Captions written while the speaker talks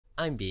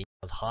I'm being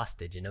held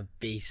hostage in a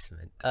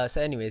basement.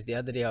 So anyways, the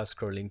other day I was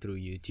scrolling through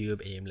YouTube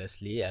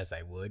aimlessly, as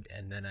I would,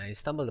 and then I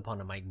stumbled upon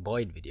a Mike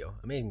Boyd video.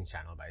 Amazing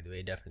channel, by the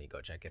way, definitely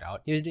go check it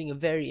out. He was doing a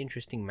very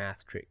interesting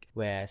math trick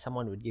where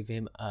someone would give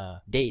him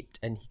a date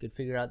and he could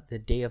figure out the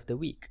day of the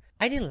week.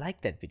 I didn't like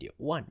that video.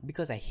 One,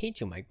 because I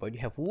hate you, Mike Boyd. You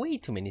have way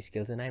too many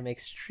skills and I'm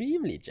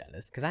extremely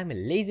jealous because I'm a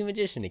lazy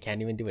magician who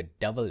can't even do a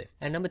double lift.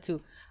 And number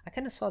two, I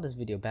kind of saw this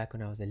video back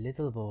when I was a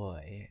little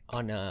boy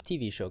on a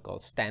TV show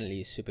called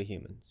Stanley's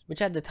Superhumans,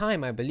 which at the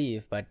time I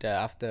believe, but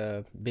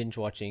after binge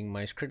watching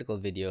my critical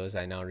videos,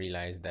 I now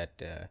realize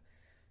that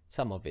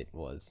some of it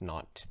was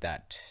not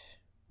that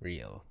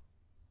real.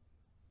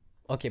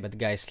 Okay, but the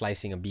guy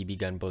slicing a BB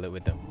gun bullet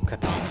with a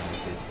katana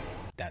is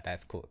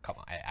that's cool. Come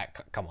on,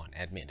 come on,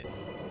 admit it.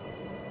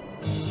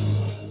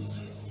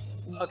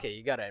 Okay,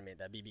 you gotta admit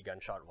that BB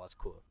gun shot was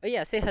cool. But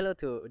yeah, say hello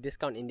to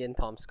Discount Indian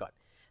Tom Scott.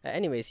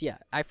 Anyways, yeah,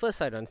 I first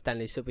saw it on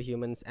Stanley's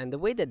Superhumans, and the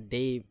way that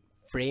they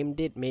framed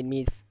it made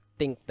me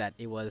think that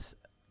it was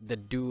the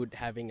dude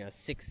having a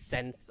sixth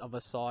sense of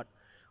a sort,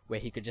 where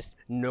he could just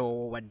know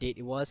what date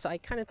it was. So I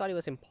kind of thought it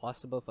was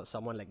impossible for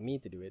someone like me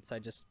to do it, so I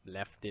just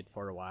left it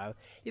for a while.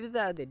 Either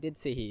that, they did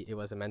say it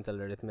was a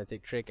mental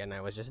arithmetic trick and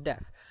I was just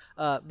deaf.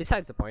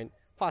 Besides the point,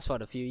 fast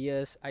forward a few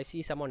years, I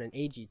see someone in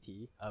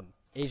AGT,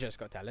 Asia's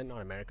Got Talent,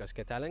 not America's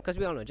Got Talent, because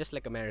we all know, just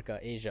like America,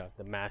 Asia,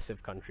 the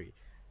massive country,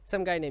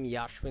 some guy named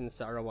Yashwin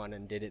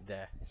Sarawanan did it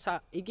there. So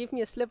it gave me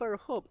a sliver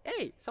of hope.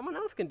 Hey, someone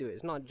else can do it.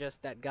 It's not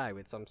just that guy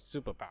with some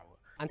superpower.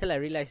 Until I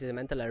realized he's a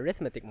mental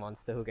arithmetic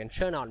monster who can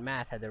churn out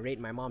math at the rate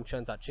my mom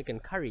churns out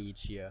chicken curry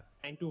each year.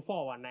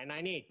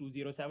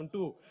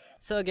 92419982072.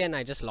 So again,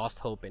 I just lost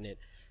hope in it.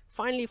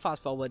 Finally,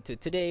 fast forward to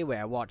today where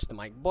I watched the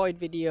Mike Boyd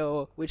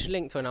video, which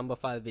linked to a number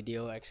file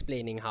video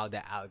explaining how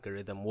the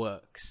algorithm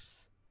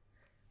works.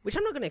 Which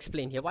I'm not going to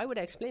explain here. Why would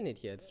I explain it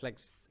here? It's like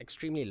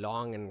extremely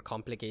long and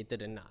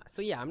complicated, and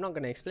so yeah, I'm not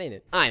going to explain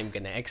it. I'm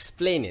going to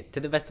explain it to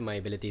the best of my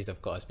abilities, of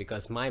course,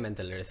 because my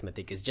mental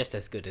arithmetic is just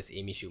as good as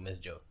Amy Schumer's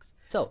jokes.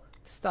 So,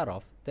 to start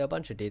off, there are a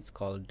bunch of dates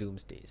called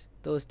doomsdays.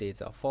 Those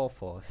dates are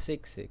 4/4,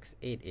 6/6,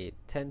 8/8,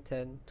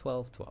 10/10,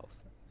 12/12.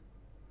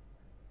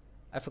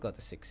 I forgot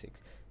the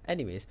 6/6.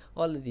 Anyways,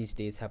 all of these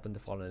dates happen to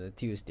fall on a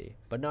Tuesday,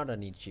 but not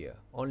on each year,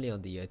 only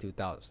on the year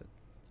 2000.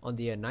 On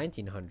the year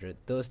 1900,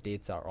 those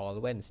dates are all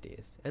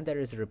Wednesdays, and there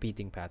is a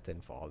repeating pattern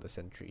for all the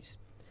centuries.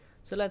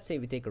 So let's say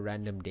we take a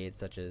random date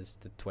such as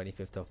the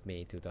 25th of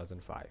May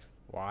 2005.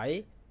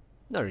 Why?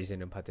 No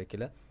reason in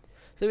particular.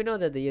 So we know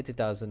that the year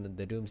 2000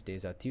 the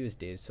doomsdays are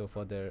Tuesdays, so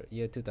for the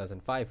year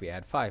 2005 we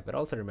add 5, but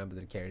also remember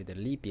to carry the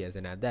leap years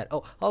and add that.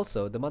 Oh,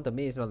 also the month of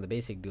May is not the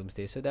basic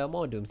doomsday, so there are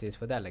more doomsdays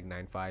for that, like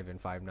 9/5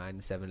 and 5/9,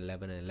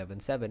 7/11 and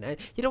 11/7, and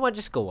you know what,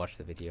 just go watch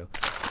the video.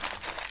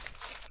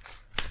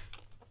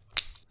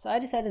 So I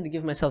decided to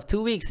give myself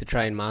 2 weeks to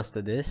try and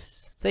master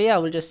this. So yeah,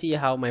 we'll just see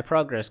how my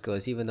progress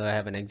goes, even though I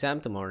have an exam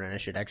tomorrow and I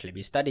should actually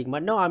be studying.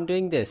 But no, I'm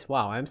doing this.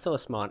 Wow, I'm so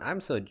smart.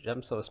 I'm so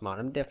smart.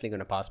 I'm definitely going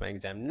to pass my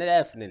exam.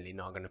 Definitely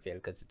not going to fail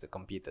because it's a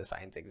computer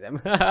science exam.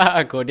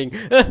 Coding.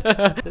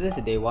 So this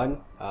is day 1.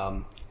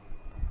 I'm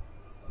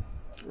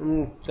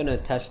going to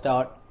test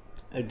out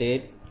a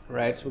date.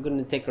 Right, so we're going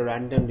to take a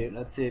random date.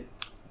 Let's say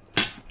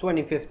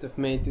 25th of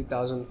May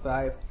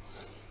 2005.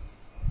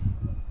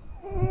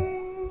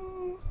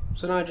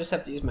 So now I just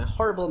have to use my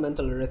horrible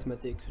mental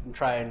arithmetic and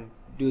try and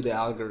do the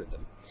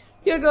algorithm.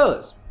 Here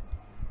goes!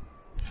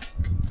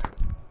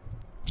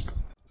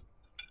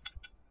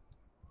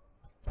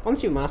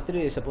 Once you master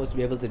it, you're supposed to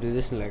be able to do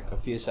this in like a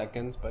few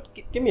seconds, but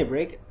give me a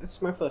break. This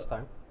is my first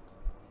time.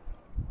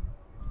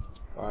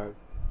 5,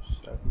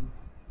 7.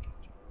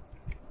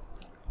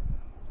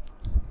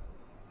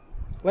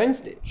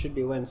 Wednesday. Should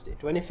be Wednesday.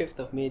 25th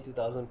of May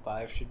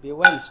 2005 should be a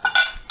Wednesday.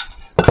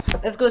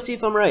 Let's go see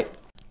if I'm right.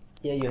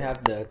 Here you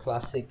have the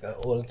classic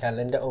old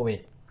calendar. Oh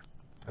wait,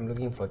 I'm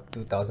looking for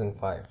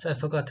 2005. So I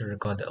forgot to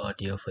record the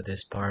audio for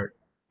this part.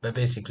 But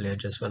basically I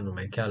just went on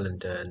my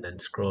calendar and then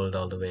scrolled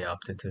all the way up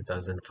to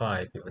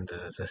 2005, even though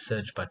there's a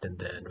search button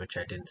there which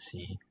I didn't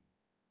see.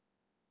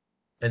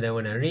 And then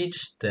when I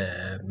reached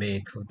the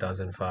May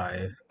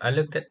 2005, I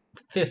looked at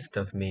 5th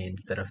of May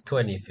instead of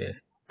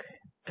 25th.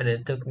 And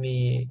it took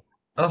me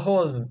a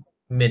whole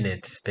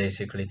minute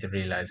basically to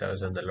realize I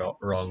was on the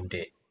wrong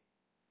date.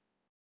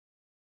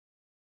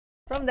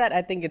 From that,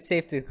 I think it's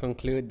safe to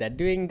conclude that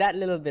doing that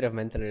little bit of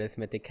mental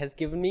arithmetic has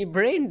given me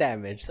brain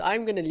damage. So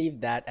I'm gonna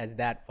leave that as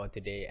that for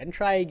today and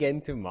try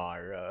again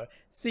tomorrow.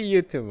 See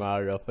you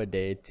tomorrow for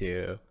day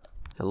 2.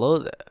 Hello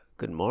there.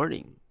 Good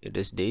morning. It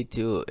is day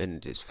 2 and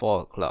it is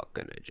 4 o'clock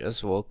and I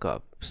just woke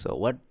up. So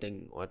what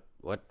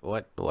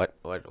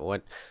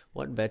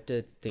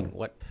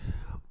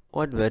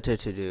better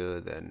to do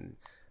than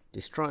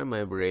destroy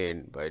my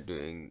brain by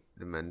doing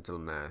the mental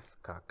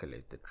math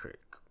calculator trick.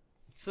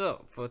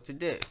 So, for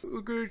today,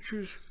 we're gonna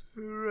choose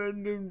a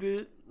random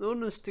date. I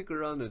wanna stick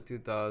around to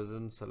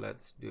 2000, so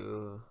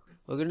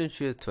we're gonna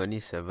choose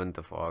 27th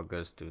of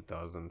August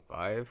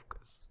 2005,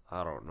 because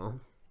I don't know.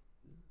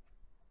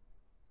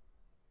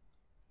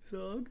 So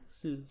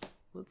August is,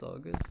 what's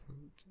August?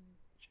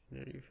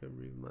 January,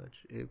 February,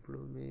 March,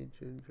 April, May,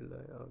 June,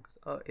 July, August.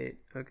 Oh, 8.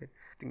 Okay.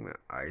 I think my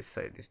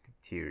eyesight is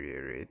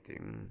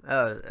deteriorating.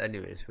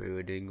 Anyways, we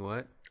were doing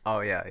what?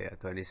 Oh, yeah,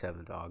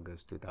 27th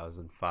August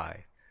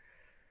 2005.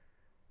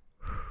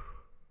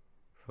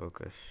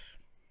 Focus.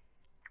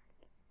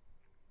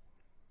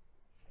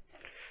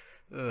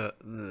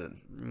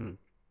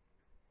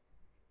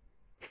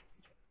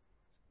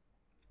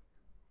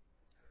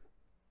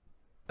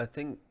 I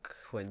think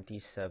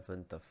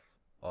 27th of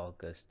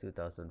August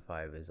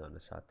 2005 is on a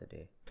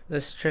Saturday.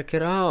 Let's check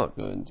it out.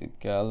 Go into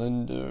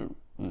calendar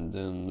and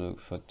then look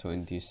for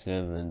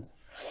 27th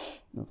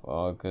of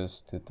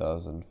August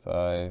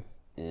 2005.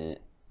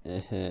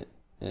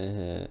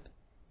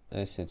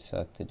 I said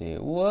Saturday.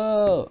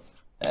 Whoa!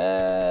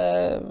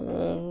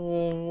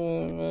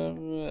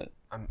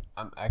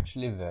 I'm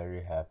actually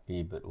very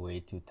happy but way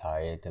too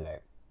tired to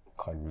like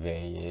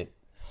convey it,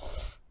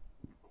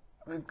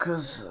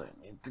 because I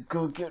need to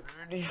go get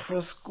ready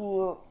for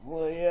school.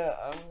 So yeah,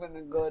 I'm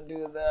gonna go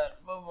do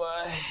that. Bye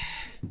bye.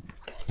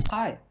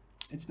 Hi,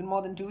 it's been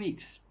more than 2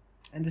 weeks,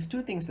 and there's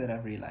two things that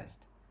I've realized.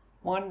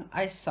 One,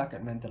 I suck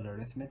at mental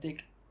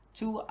arithmetic.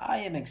 Two, I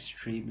am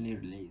extremely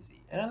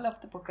lazy, and I love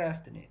to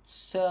procrastinate.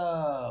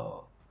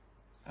 So,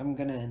 I'm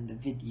gonna end the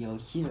video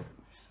here,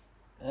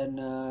 and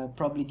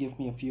probably give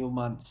me a few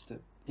months to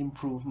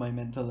improve my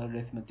mental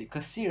arithmetic,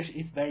 because seriously,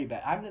 it's very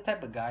bad. I'm the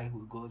type of guy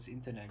who goes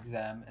into an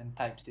exam and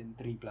types in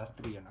 3 plus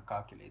 3 on a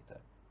calculator.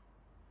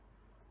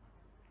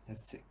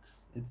 That's 6.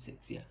 It's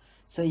 6, yeah.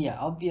 So yeah,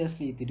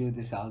 obviously to do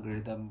this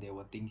algorithm, they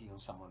were thinking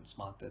of someone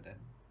smarter than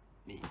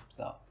me.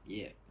 So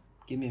yeah,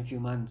 give me a few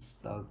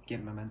months, I'll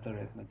get my mental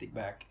arithmetic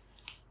back,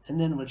 and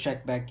then we'll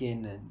check back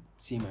in and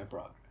see my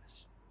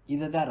progress.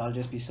 Either that, or I'll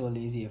just be so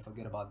lazy I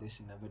forget about this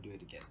and never do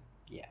it again.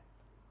 Yeah,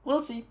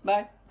 we'll see.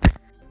 Bye.